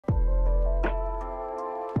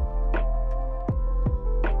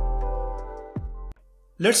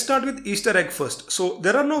Let's start with Easter egg first. So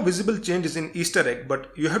there are no visible changes in Easter egg,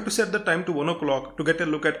 but you have to set the time to 1 o'clock to get a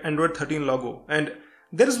look at Android 13 logo. And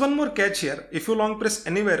there is one more catch here. If you long press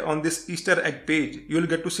anywhere on this Easter egg page, you will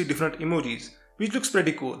get to see different emojis, which looks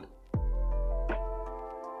pretty cool.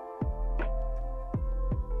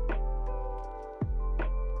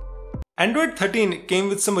 Android 13 came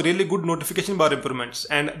with some really good notification bar improvements,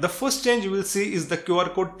 and the first change you will see is the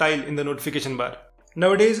QR code tile in the notification bar.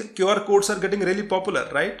 Nowadays, QR codes are getting really popular,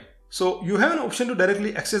 right? So you have an option to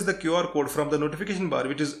directly access the QR code from the notification bar,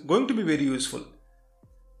 which is going to be very useful.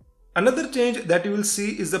 Another change that you will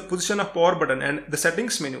see is the position of power button and the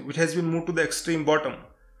settings menu, which has been moved to the extreme bottom.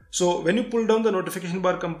 So when you pull down the notification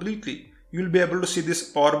bar completely, you will be able to see this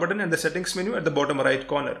power button and the settings menu at the bottom right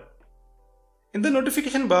corner. In the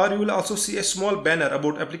notification bar, you will also see a small banner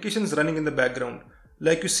about applications running in the background.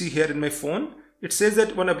 Like you see here in my phone, it says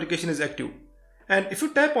that one application is active. And if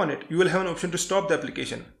you tap on it, you will have an option to stop the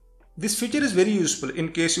application. This feature is very useful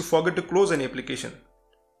in case you forget to close any application.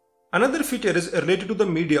 Another feature is related to the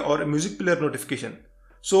media or music player notification.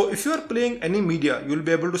 So if you are playing any media, you will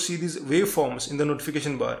be able to see these waveforms in the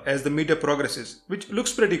notification bar as the media progresses, which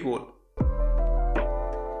looks pretty cool.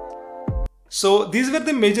 So these were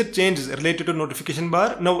the major changes related to notification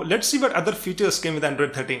bar. Now let's see what other features came with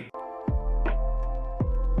Android 13.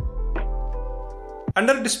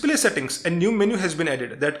 Under display settings, a new menu has been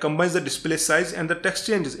added that combines the display size and the text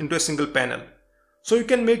changes into a single panel. So you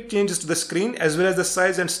can make changes to the screen as well as the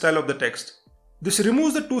size and style of the text. This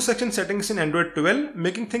removes the two-section settings in Android 12,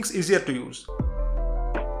 making things easier to use.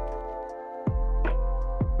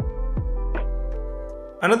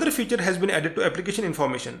 Another feature has been added to application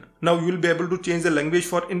information. Now you will be able to change the language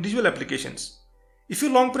for individual applications. If you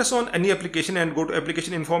long press on any application and go to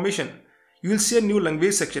application information, you will see a new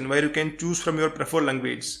language section where you can choose from your preferred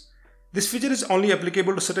language. This feature is only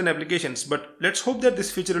applicable to certain applications, but let's hope that this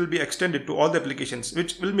feature will be extended to all the applications,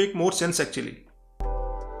 which will make more sense actually.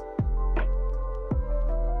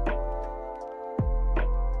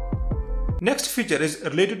 Next feature is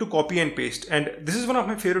related to copy and paste, and this is one of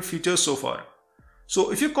my favorite features so far.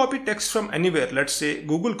 So if you copy text from anywhere, let's say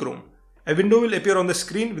Google Chrome, a window will appear on the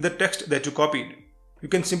screen with the text that you copied. You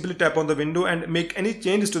can simply tap on the window and make any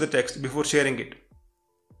changes to the text before sharing it.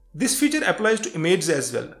 This feature applies to images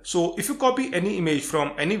as well. So if you copy any image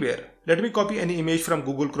from anywhere, let me copy any image from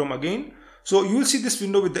Google Chrome again. So you will see this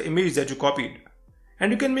window with the image that you copied.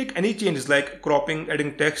 And you can make any changes like cropping,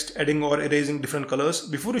 adding text, adding or erasing different colors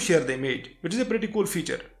before you share the image, which is a pretty cool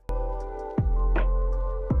feature.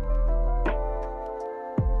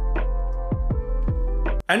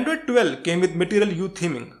 Android 12 came with Material You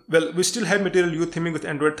theming. Well, we still have Material You theming with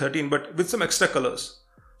Android 13, but with some extra colors.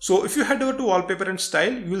 So if you head over to Wallpaper and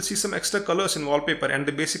Style, you will see some extra colors in Wallpaper and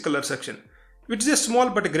the basic color section, which is a small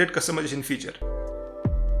but a great customization feature.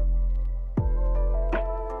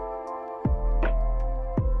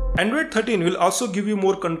 Android 13 will also give you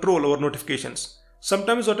more control over notifications.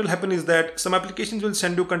 Sometimes what will happen is that some applications will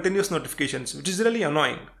send you continuous notifications, which is really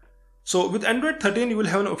annoying. So with Android 13, you will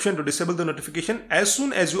have an option to disable the notification as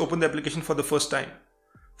soon as you open the application for the first time.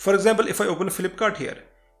 For example, if I open Flipkart here,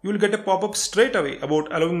 you will get a pop-up straight away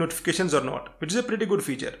about allowing notifications or not, which is a pretty good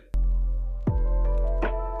feature.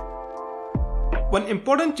 One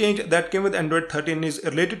important change that came with Android 13 is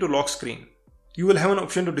related to lock screen. You will have an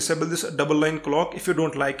option to disable this double line clock if you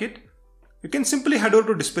don't like it. You can simply head over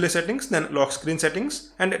to display settings, then lock screen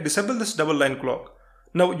settings, and disable this double line clock.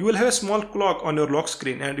 Now you will have a small clock on your lock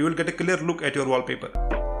screen and you will get a clear look at your wallpaper.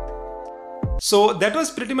 So that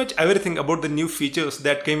was pretty much everything about the new features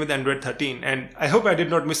that came with Android 13, and I hope I did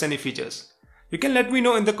not miss any features. You can let me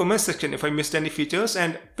know in the comment section if I missed any features,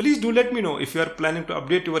 and please do let me know if you are planning to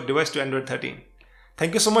update your device to Android 13.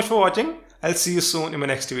 Thank you so much for watching. I'll see you soon in my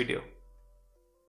next video.